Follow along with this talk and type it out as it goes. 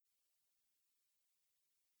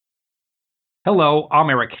Hello, I'm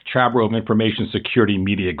Eric Chabro of Information Security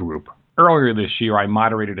Media Group. Earlier this year, I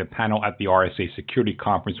moderated a panel at the RSA Security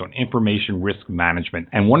Conference on information risk management,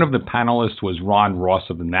 and one of the panelists was Ron Ross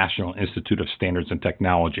of the National Institute of Standards and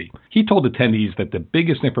Technology. He told attendees that the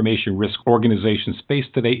biggest information risk organizations face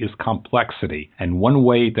today is complexity, and one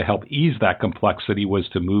way to help ease that complexity was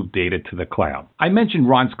to move data to the cloud. I mentioned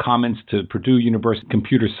Ron's comments to Purdue University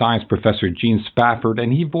computer science professor Gene Spafford,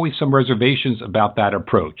 and he voiced some reservations about that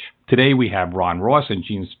approach. Today we have Ron Ross and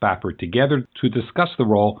Gene Spafford together to discuss the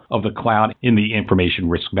role of the cloud in the information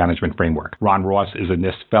risk management framework. Ron Ross is a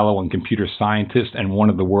NIST fellow and computer scientist and one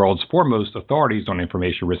of the world's foremost authorities on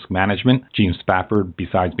information risk management. Gene Spafford,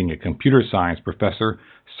 besides being a computer science professor,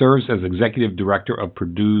 serves as executive director of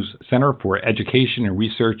Purdue's Center for Education and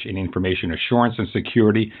Research in Information Assurance and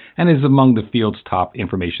Security and is among the field's top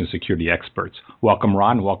information security experts. Welcome,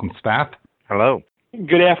 Ron. Welcome, Spaff. Hello.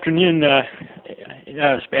 Good afternoon,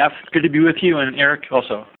 Spaff. Good to be with you, and Eric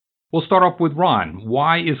also. We'll start off with Ron.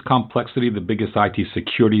 Why is complexity the biggest IT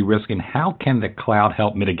security risk, and how can the cloud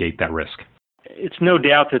help mitigate that risk? It's no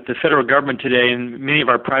doubt that the federal government today and many of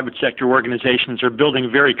our private sector organizations are building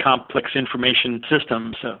very complex information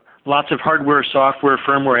systems. Lots of hardware, software,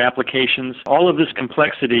 firmware applications. All of this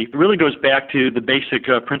complexity really goes back to the basic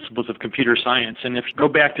principles of computer science. And if you go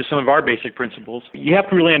back to some of our basic principles, you have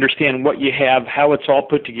to really understand what you have, how it's all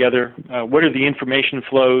put together, what are the information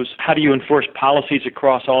flows, how do you enforce policies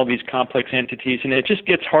across all of these complex entities. And it just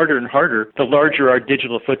gets harder and harder the larger our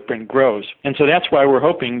digital footprint grows. And so that's why we're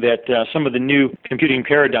hoping that some of the new computing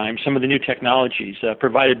paradigms, some of the new technologies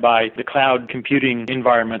provided by the cloud computing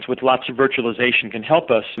environments with lots of virtualization can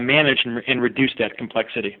help us manage and reduce that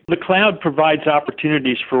complexity. The cloud provides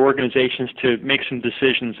opportunities for organizations to make some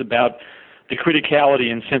decisions about the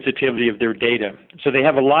criticality and sensitivity of their data. So they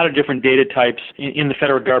have a lot of different data types in the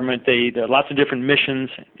federal government. There are lots of different missions,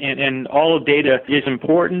 and all of data is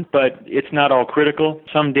important, but it's not all critical.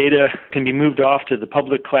 Some data can be moved off to the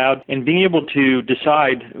public cloud, and being able to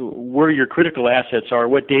decide where your critical assets are,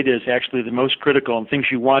 what data is actually the most critical and things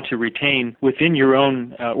you want to retain within your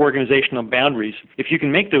own organizational boundaries. If you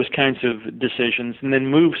can make those kinds of decisions and then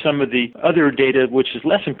move some of the other data, which is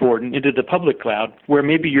less important, into the public cloud, where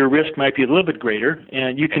maybe your risk might be a little bit greater,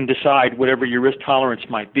 and you can decide whatever your risk tolerance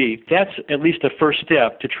might be. That's at least a first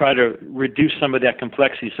step to try to reduce some of that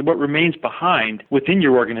complexity. So what remains behind within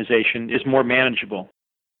your organization is more manageable.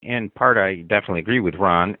 In part, I definitely agree with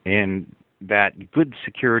Ron in that good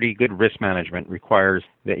security, good risk management requires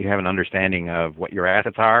that you have an understanding of what your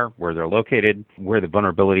assets are, where they're located, where the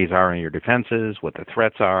vulnerabilities are in your defenses, what the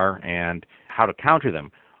threats are, and how to counter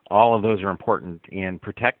them. All of those are important in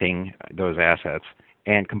protecting those assets.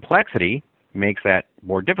 And complexity makes that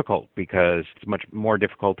more difficult because it's much more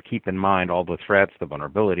difficult to keep in mind all the threats, the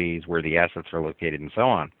vulnerabilities, where the assets are located, and so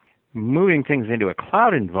on. Moving things into a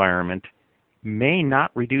cloud environment may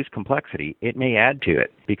not reduce complexity. It may add to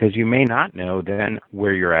it because you may not know then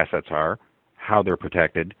where your assets are, how they're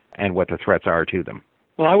protected, and what the threats are to them.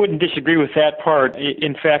 Well, I wouldn't disagree with that part.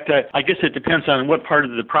 In fact, I guess it depends on what part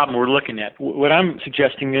of the problem we're looking at. What I'm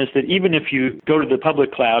suggesting is that even if you go to the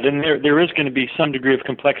public cloud, and there is going to be some degree of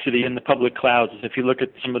complexity in the public clouds. If you look at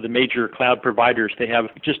some of the major cloud providers, they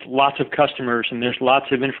have just lots of customers, and there's lots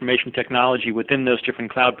of information technology within those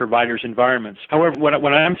different cloud providers' environments. However,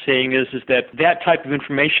 what I'm saying is that type of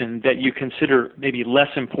information that you consider maybe less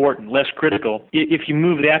important, less critical, if you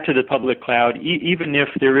move that to the public cloud, even if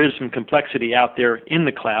there is some complexity out there in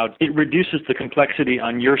the cloud, it reduces the complexity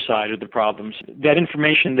on your side of the problems. That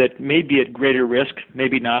information that may be at greater risk,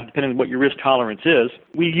 maybe not, depending on what your risk tolerance is.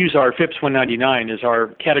 We use our FIPS 199 as our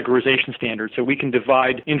categorization standard, so we can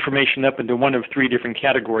divide information up into one of three different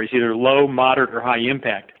categories, either low, moderate, or high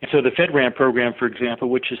impact. And so the FedRAMP program, for example,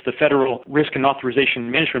 which is the Federal Risk and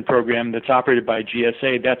Authorization Management Program that's operated by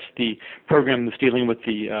GSA, that's the program that's dealing with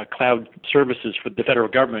the cloud services for the federal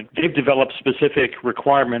government. They've developed specific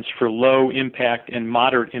requirements for low impact and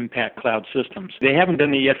moderate impact cloud systems. They haven't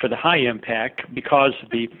done it yet for the high impact because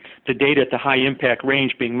the data at the high impact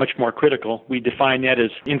range being much more critical. We define that as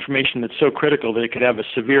information that's so critical that it could have a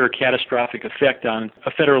severe catastrophic effect on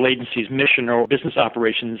a federal agency's mission or business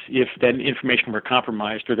operations if that information were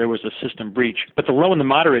compromised or there was a system breach. But the low and the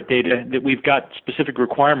moderate data, that we've got specific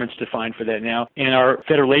requirements defined for that now, and our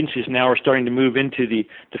federal agencies now are starting to move into the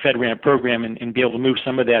FedRAMP program and be able to move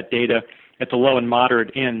some of that data at the low and moderate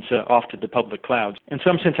ends off to the public clouds. In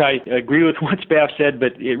some sense, I agree with what Spaff said,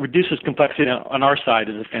 but it reduces complexity on our side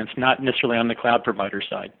of the fence, not necessarily on the cloud provider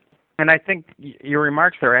side. And I think your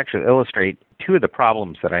remarks there actually illustrate two of the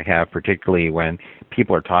problems that I have, particularly when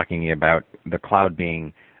people are talking about the cloud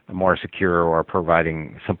being more secure or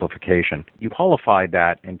providing simplification. You qualified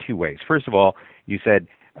that in two ways. First of all, you said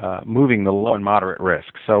moving the low and moderate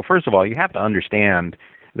risk. So first of all, you have to understand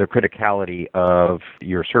the criticality of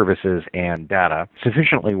your services and data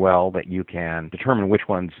sufficiently well that you can determine which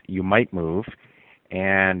ones you might move.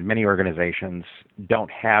 And many organizations don't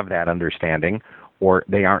have that understanding, or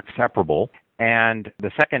they aren't separable. And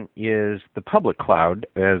the second is the public cloud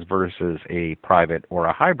as versus a private or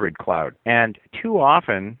a hybrid cloud. And too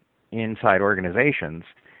often inside organizations,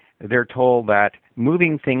 they're told that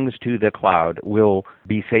moving things to the cloud will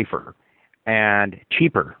be safer and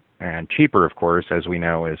cheaper. And cheaper, of course, as we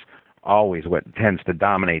know, is always what tends to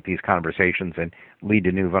dominate these conversations and lead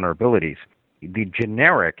to new vulnerabilities. The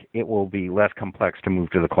generic, it will be less complex to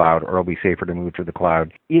move to the cloud or it'll be safer to move to the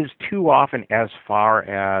cloud, is too often as far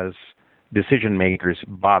as decision makers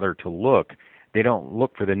bother to look. They don't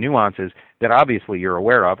look for the nuances that obviously you're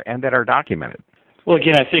aware of and that are documented. Well,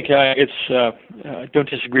 again, I think I don't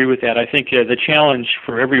disagree with that. I think the challenge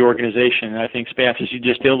for every organization, and I think SPAF, as you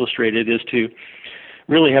just illustrated, is to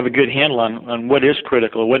really have a good handle on what is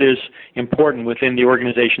critical, what is important within the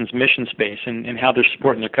organization's mission space, and how they're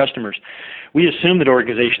supporting their customers. We assume that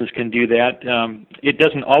organizations can do that. It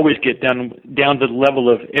doesn't always get down to the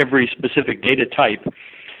level of every specific data type,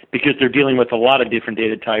 because they're dealing with a lot of different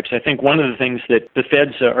data types. I think one of the things that the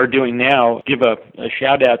feds are doing now, give a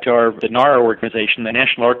shout out to the NARA organization, the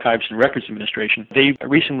National Archives and Records Administration. They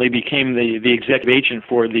recently became the executive agent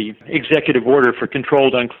for the executive order for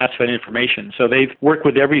controlled unclassified information. So they've worked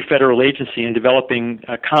with every federal agency in developing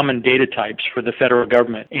common data types for the federal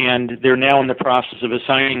government. And they're now in the process of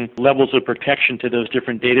assigning levels of protection to those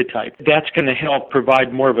different data types. That's going to help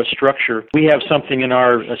provide more of a structure. We have something in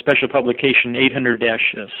our special publication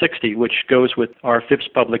 800-60, which goes with our FIPS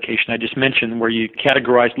publication I just mentioned, where you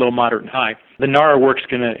categorize low, moderate, and high. The NARA work's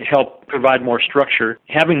going to help provide more structure.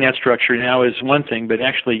 Having that structure now is one thing, but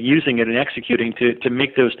actually using it and executing to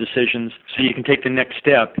make those decisions so you can take the next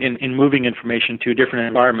step in moving information to different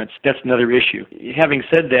environments, that's another issue. Having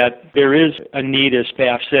said that, there is a need, as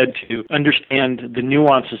SPAF said, to understand the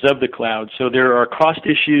nuances of the cloud. So there are cost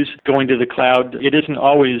issues going to the cloud. It isn't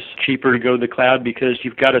always cheaper to go to the cloud because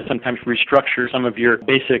you've got to sometimes restructure some of your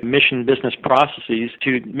basic mission business processes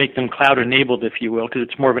to make them cloud-enabled, if you will, because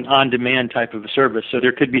it's more of an on-demand type of a service. So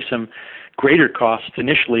there could be some greater costs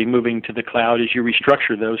initially moving to the cloud as you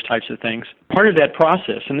restructure those types of things. Part of that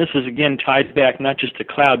process, and this is again tied back not just to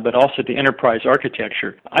cloud but also to enterprise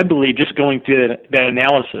architecture, I believe just going through that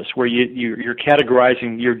analysis where you're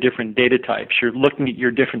categorizing your different data types, you're looking at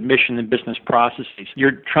your different mission and business processes,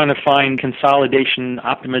 you're trying to find consolidation,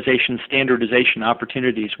 optimization, standardization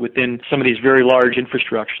opportunities within some of these very large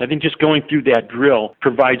infrastructures. I think just going through that drill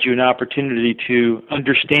provides you an opportunity to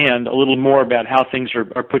understand a little more about how things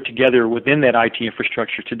are put together within that IT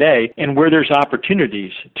infrastructure today, and where there's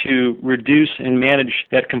opportunities to reduce and manage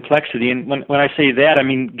that complexity. And when I say that, I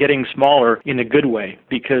mean getting smaller in a good way,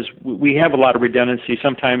 because we have a lot of redundancy.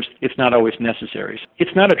 Sometimes it's not always necessary.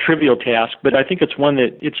 It's not a trivial task, but I think it's one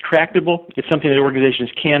that it's tractable. It's something that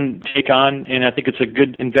organizations can take on, and I think it's a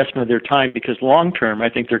good investment of their time, because long term, I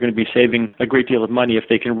think they're going to be saving a great deal of money if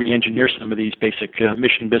they can re-engineer some of these basic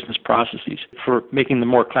mission business processes for making them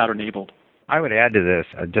more cloud-enabled. I would add to this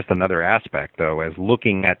just another aspect, though, as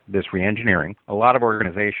looking at this reengineering. A lot of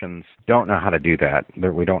organizations don't know how to do that.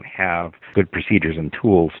 We don't have good procedures and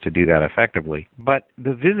tools to do that effectively. But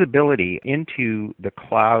the visibility into the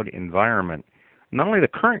cloud environment, not only the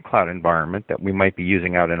current cloud environment that we might be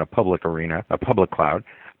using out in a public arena, a public cloud,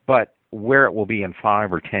 but where it will be in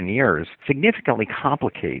 5 or 10 years, significantly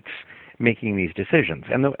complicates making these decisions.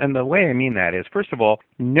 And the way I mean that is, first of all,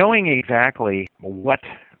 knowing exactly what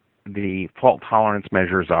the fault tolerance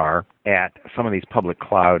measures are at some of these public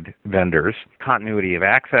cloud vendors, continuity of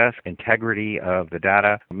access, integrity of the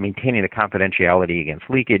data, maintaining the confidentiality against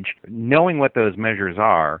leakage, knowing what those measures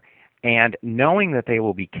are, and knowing that they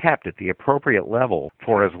will be kept at the appropriate level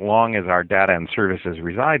for as long as our data and services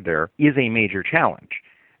reside there is a major challenge.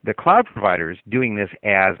 The cloud providers doing this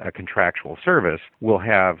as a contractual service will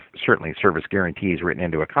have certainly service guarantees written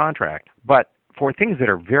into a contract, but for things that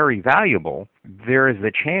are very valuable, there is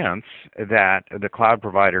the chance that the cloud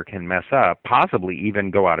provider can mess up, possibly even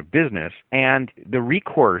go out of business, and the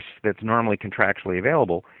recourse that's normally contractually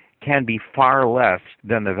available can be far less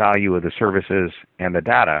than the value of the services and the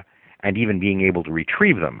data, and even being able to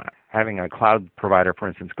retrieve them. Having a cloud provider, for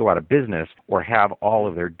instance, go out of business or have all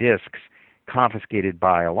of their disks confiscated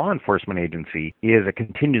by a law enforcement agency is a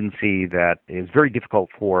contingency that is very difficult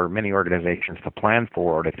for many organizations to plan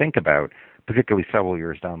for or to think about, particularly several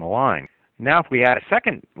years down the line. Now, if we add a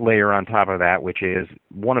second layer on top of that, which is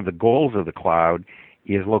one of the goals of the cloud,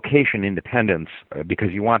 is location independence,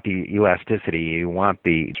 because you want the elasticity, you want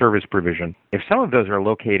the service provision. If some of those are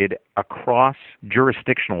located across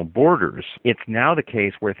jurisdictional borders, it's now the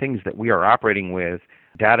case where things that we are operating with,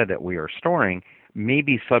 data that we are storing, may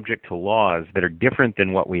be subject to laws that are different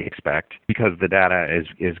than what we expect because the data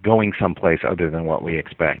is going someplace other than what we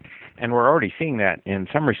expect. And we're already seeing that in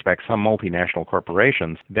some respects, some multinational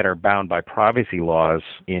corporations that are bound by privacy laws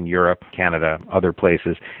in Europe, Canada, other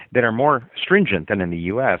places that are more stringent than in the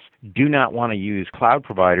U.S. do not want to use cloud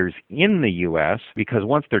providers in the U.S. because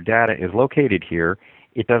once their data is located here,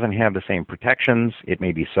 it doesn't have the same protections. It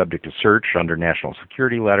may be subject to search under national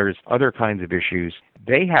security letters, other kinds of issues.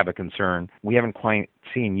 They have a concern. We haven't quite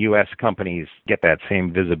seen U.S. companies get that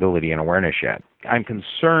same visibility and awareness yet. I'm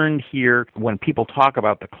concerned here when people talk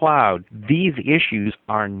about the cloud, these issues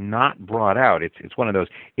are not brought out. It's one of those,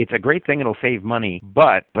 it's a great thing, it'll save money,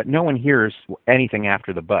 but no one hears anything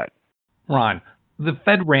after the but. Ron, the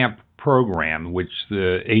FedRAMP program, which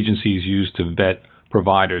the agencies use to vet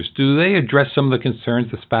providers, do they address some of the concerns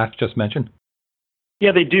that Spath just mentioned?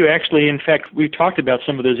 Yeah, they do, actually. In fact, we've talked about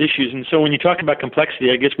some of those issues. And so when you talk about complexity,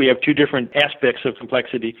 I guess we have two different aspects of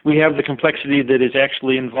complexity. We have the complexity that is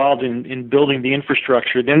actually involved in building the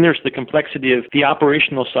infrastructure. Then there's the complexity of the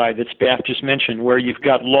operational side that Spath just mentioned, where you've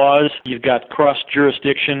got laws, you've got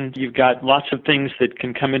cross-jurisdiction, you've got lots of things that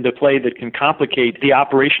can come into play that can complicate the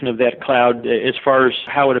operation of that cloud as far as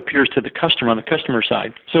how it appears to the customer on the customer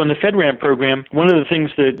side. So in the FedRAMP program, one of the things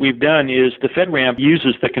that we've done is the FedRAMP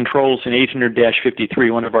uses the controls in 800-53,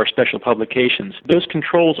 one of our special publications. Those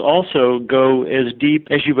controls also go as deep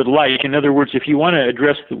as you would like. In other words, if you want to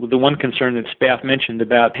address the one concern that Spath mentioned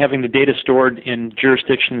about having the data stored in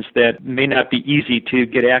jurisdictions that may not be easy to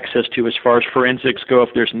get access to as far as forensics go if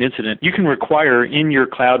there's an incident, you can require in your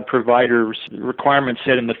cloud provider's requirements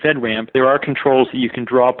set in the FedRAMP, there are controls that you can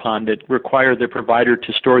draw upon that require the provider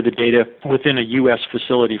to store the data within a U.S.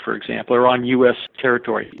 facility, for example, or on U.S.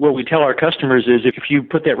 territory. What we tell our customers is if you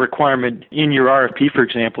put that requirement in your RFP, for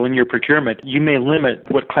example, in your procurement, you may limit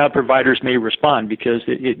what cloud providers may respond because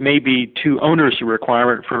it may be too onerous a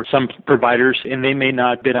requirement for some providers and they may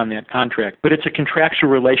not bid on that contract. But it's a contractual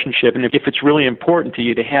relationship, and if it's really important to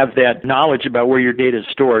you to have that knowledge about where your data is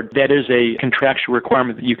stored, that is a contractual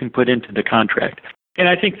requirement that you can put into the contract. And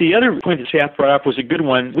I think the other point that Spath brought up was a good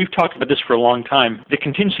one. We've talked about this for a long time. The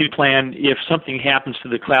contingency plan if something happens to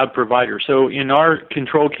the cloud provider. So in our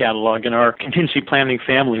control catalog, in our contingency planning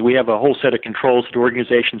family, we have a whole set of controls that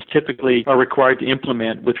organizations typically are required to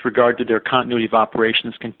implement with regard to their continuity of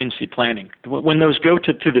operations contingency planning. When those go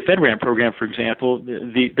to the FedRAMP program, for example,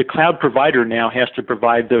 the cloud provider now has to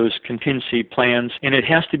provide those contingency plans, and it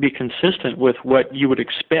has to be consistent with what you would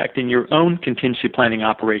expect in your own contingency planning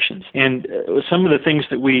operations. And some of the things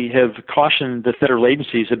that we have cautioned the federal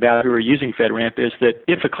agencies about who are using FedRAMP is that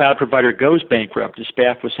if a cloud provider goes bankrupt, as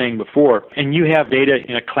Spath was saying before, and you have data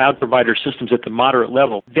in a cloud provider systems at the moderate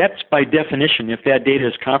level, that's by definition, if that data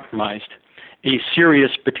is compromised, a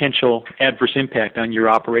serious potential adverse impact on your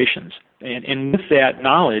operations. And with that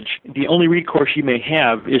knowledge, the only recourse you may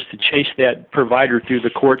have is to chase that provider through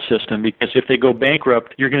the court system, because if they go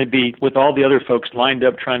bankrupt, you're going to be with all the other folks lined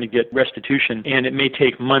up trying to get restitution, and it may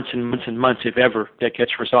take months and months and months, if ever, that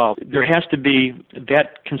gets resolved. There has to be,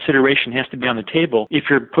 that consideration has to be on the table if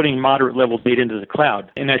you're putting moderate level data into the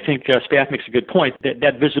cloud. And I think Spath makes a good point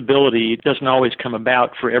that visibility doesn't always come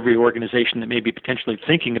about for every organization that may be potentially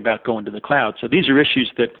thinking about going to the cloud. So these are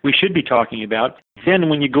issues that we should be talking about. Then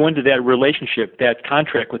when you go into that relationship, that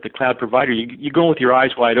contract with the cloud provider, you go with your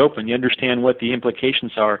eyes wide open. You understand what the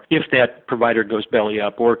implications are if that provider goes belly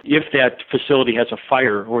up, or if that facility has a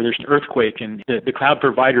fire, or there's an earthquake and the cloud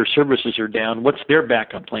provider services are down. What's their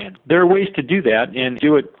backup plan? There are ways to do that and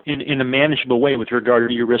do it in a manageable way with regard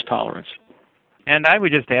to your risk tolerance. And I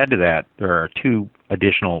would just add to that, there are two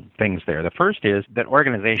additional things there. The first is that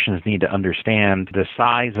organizations need to understand the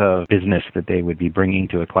size of business that they would be bringing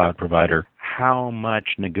to a cloud provider, how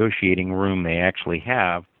much negotiating room they actually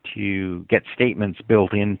have to get statements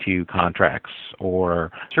built into contracts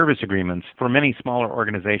or service agreements. For many smaller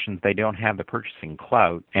organizations, they don't have the purchasing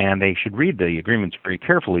clout, and they should read the agreements very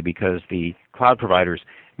carefully because the cloud providers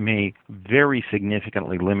may very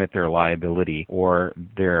significantly limit their liability or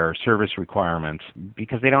their service requirements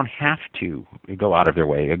because they don't have to go out of their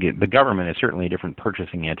way. Again, the government is certainly a different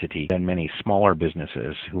purchasing entity than many smaller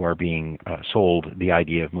businesses who are being sold the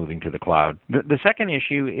idea of moving to the cloud. The second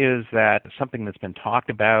issue is that something that's been talked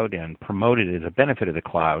about and promoted as a benefit of the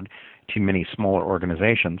cloud to many smaller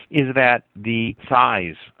organizations is that the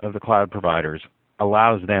size of the cloud providers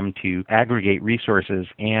allows them to aggregate resources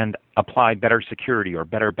and apply better security or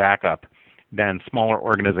better backup than smaller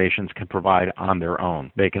organizations can provide on their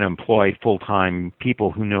own. They can employ full-time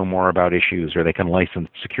people who know more about issues, or they can license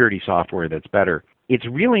security software that's better. It's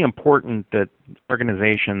really important that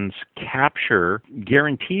organizations capture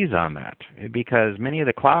guarantees on that, because many of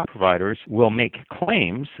the cloud providers will make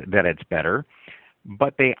claims that it's better,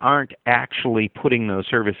 but they aren't actually putting those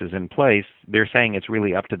services in place. They're saying it's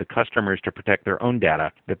really up to the customers to protect their own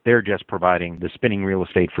data, that they're just providing the spinning real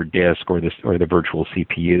estate for disk or the virtual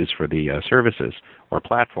CPUs for the services or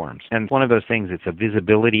platforms. And one of those things, it's a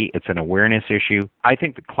visibility, it's an awareness issue. I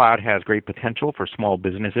think the cloud has great potential for small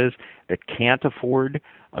businesses that can't afford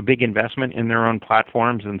a big investment in their own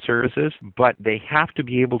platforms and services, but they have to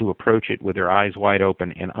be able to approach it with their eyes wide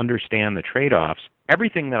open and understand the trade-offs.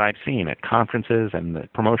 Everything that I've seen at conferences and the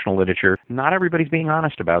promotional literature, not everybody's being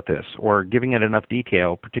honest about this or giving it enough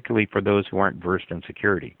detail, particularly for those who aren't versed in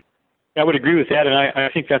security. I would agree with that, and I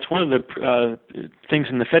think that's one of the things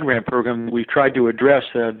in the FedRAMP program we've tried to address.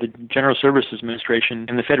 The General Services Administration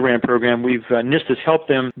and the FedRAMP program, NIST has helped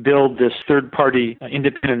them build this third-party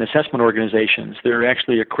independent assessment organizations. They're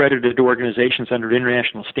actually accredited organizations under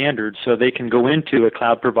international standards, so they can go into a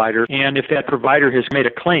cloud provider, and if that provider has made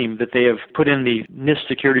a claim that they have put in the NIST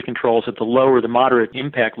security controls at the low or the moderate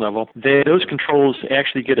impact level, those controls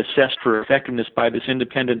actually get assessed for effectiveness by this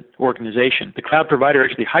independent organization. The cloud provider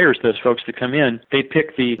actually hires those folks to come in. They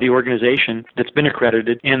pick the organization that's been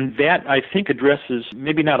accredited, and that, I think, addresses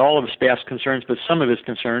maybe not all of staff's concerns, but some of his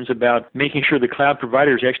concerns about making sure the cloud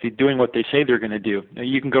provider is actually doing what they say they're going to do.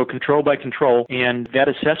 You can go control by control, and that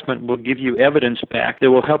assessment will give you evidence back that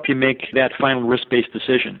will help you make that final risk-based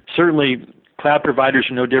decision. Certainly, cloud providers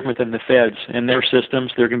are no different than the feds and their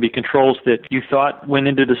systems. There are going to be controls that you thought went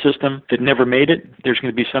into the system that never made it. There's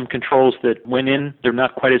going to be some controls that went in. They're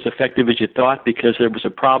not quite as effective as you thought because there was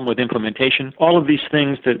a problem with implementation. All of these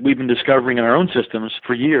things that we've been discovering in our own systems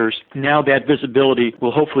for years, now that visibility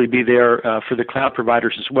will hopefully be there for the cloud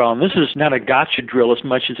providers as well. And this is not a gotcha drill as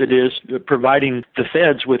much as it is providing the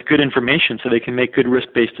feds with good information so they can make good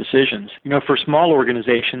risk-based decisions. For small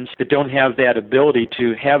organizations that don't have that ability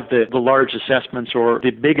to have the large assessments or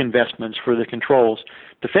the big investments for the controls,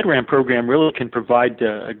 the FedRAMP program really can provide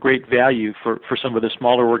a great value for some of the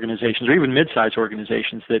smaller organizations or even mid-sized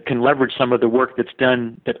organizations that can leverage some of the work that's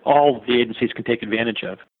done that all the agencies can take advantage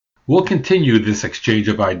of. We'll continue this exchange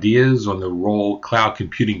of ideas on the role cloud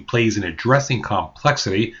computing plays in addressing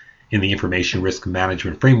complexity in the information risk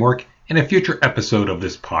management framework in a future episode of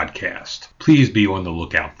this podcast. Please be on the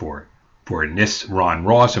lookout for it. For NIST Ron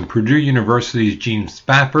Ross and Purdue University's Gene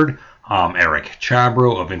Spafford, I'm Eric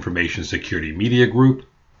Chabrow of Information Security Media Group.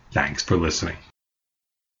 Thanks for listening.